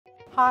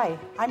Hi,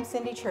 I'm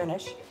Cindy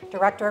Chernish,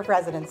 Director of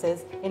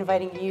Residences,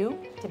 inviting you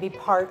to be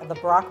part of the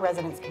Brock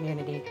residence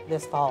community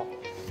this fall.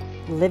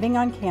 Living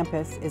on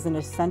campus is an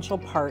essential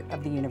part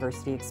of the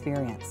university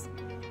experience.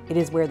 It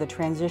is where the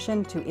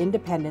transition to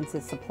independence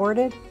is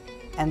supported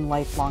and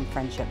lifelong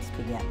friendships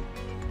begin.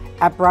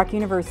 At Brock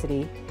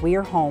University, we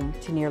are home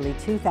to nearly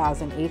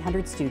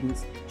 2,800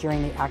 students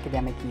during the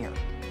academic year.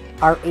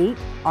 Our 8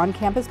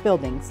 on-campus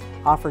buildings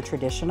offer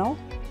traditional,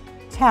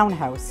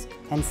 townhouse,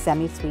 and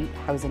semi-suite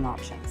housing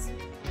options.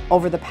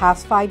 Over the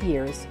past 5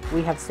 years,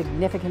 we have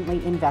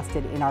significantly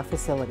invested in our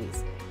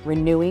facilities,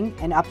 renewing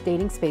and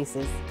updating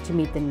spaces to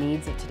meet the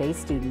needs of today's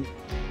student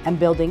and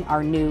building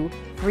our new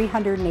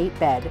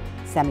 308-bed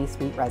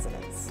semi-suite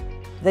residence.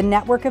 The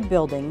network of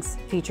buildings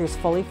features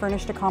fully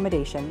furnished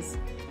accommodations,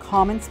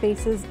 common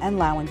spaces and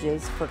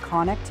lounges for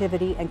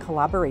connectivity and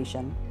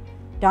collaboration,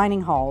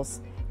 dining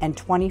halls, and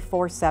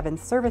 24/7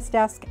 service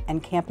desk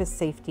and campus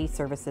safety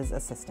services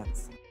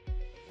assistance.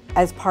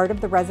 As part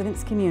of the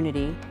residence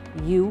community,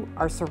 you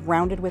are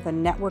surrounded with a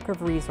network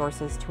of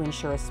resources to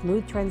ensure a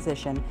smooth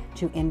transition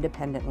to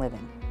independent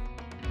living.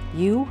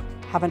 You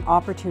have an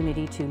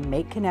opportunity to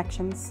make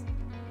connections,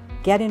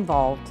 get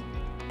involved,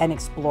 and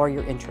explore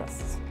your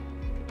interests.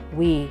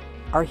 We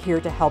are here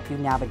to help you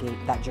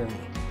navigate that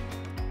journey.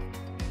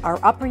 Our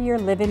upper year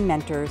live-in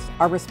mentors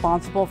are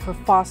responsible for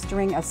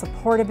fostering a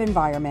supportive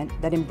environment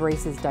that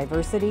embraces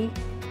diversity,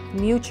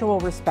 mutual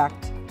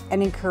respect,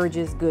 and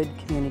encourages good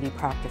community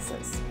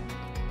practices.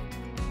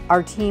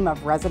 Our team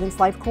of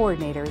residence life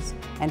coordinators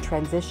and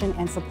transition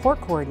and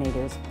support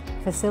coordinators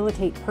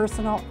facilitate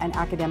personal and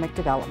academic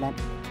development,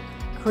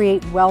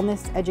 create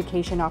wellness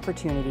education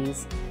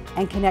opportunities,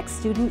 and connect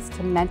students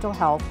to mental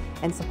health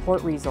and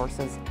support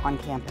resources on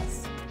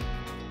campus.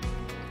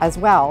 As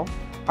well,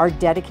 our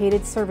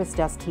dedicated service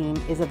desk team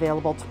is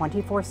available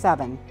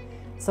 24/7,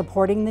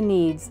 supporting the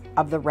needs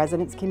of the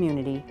residence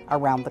community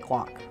around the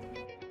clock.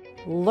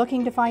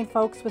 Looking to find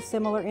folks with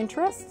similar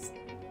interests?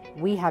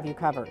 We have you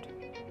covered.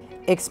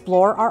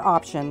 Explore our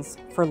options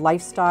for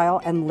lifestyle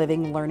and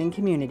living learning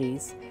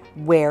communities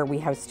where we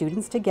have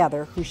students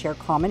together who share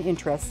common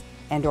interests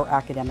and/or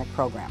academic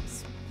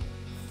programs.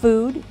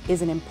 Food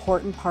is an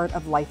important part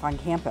of life on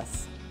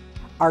campus.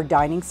 Our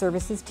dining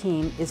services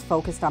team is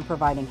focused on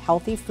providing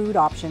healthy food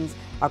options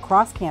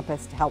across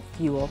campus to help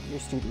fuel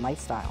your student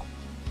lifestyle.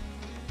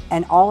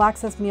 An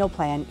all-access meal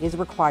plan is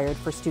required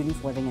for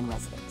students living in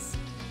residence.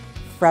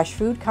 Fresh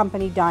Food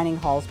Company dining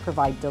halls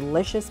provide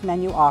delicious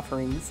menu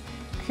offerings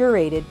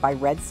curated by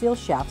Red Seal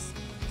chefs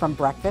from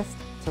breakfast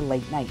to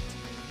late night.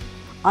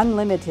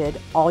 Unlimited,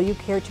 all you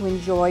care to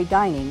enjoy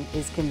dining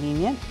is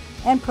convenient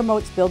and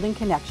promotes building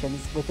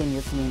connections within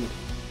your community.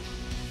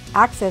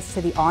 Access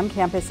to the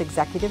on-campus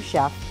executive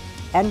chef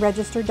and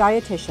registered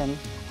dietitian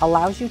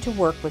allows you to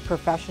work with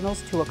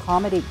professionals to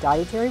accommodate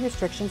dietary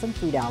restrictions and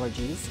food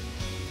allergies,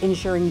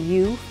 ensuring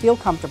you feel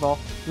comfortable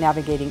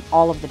navigating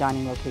all of the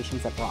dining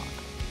locations at Brock.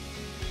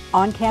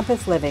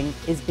 On-campus living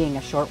is being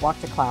a short walk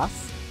to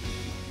class,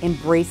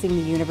 embracing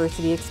the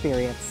university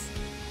experience,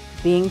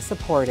 being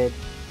supported,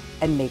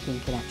 and making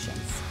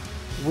connections.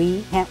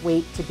 We can't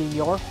wait to be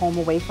your home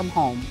away from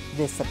home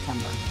this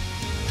September.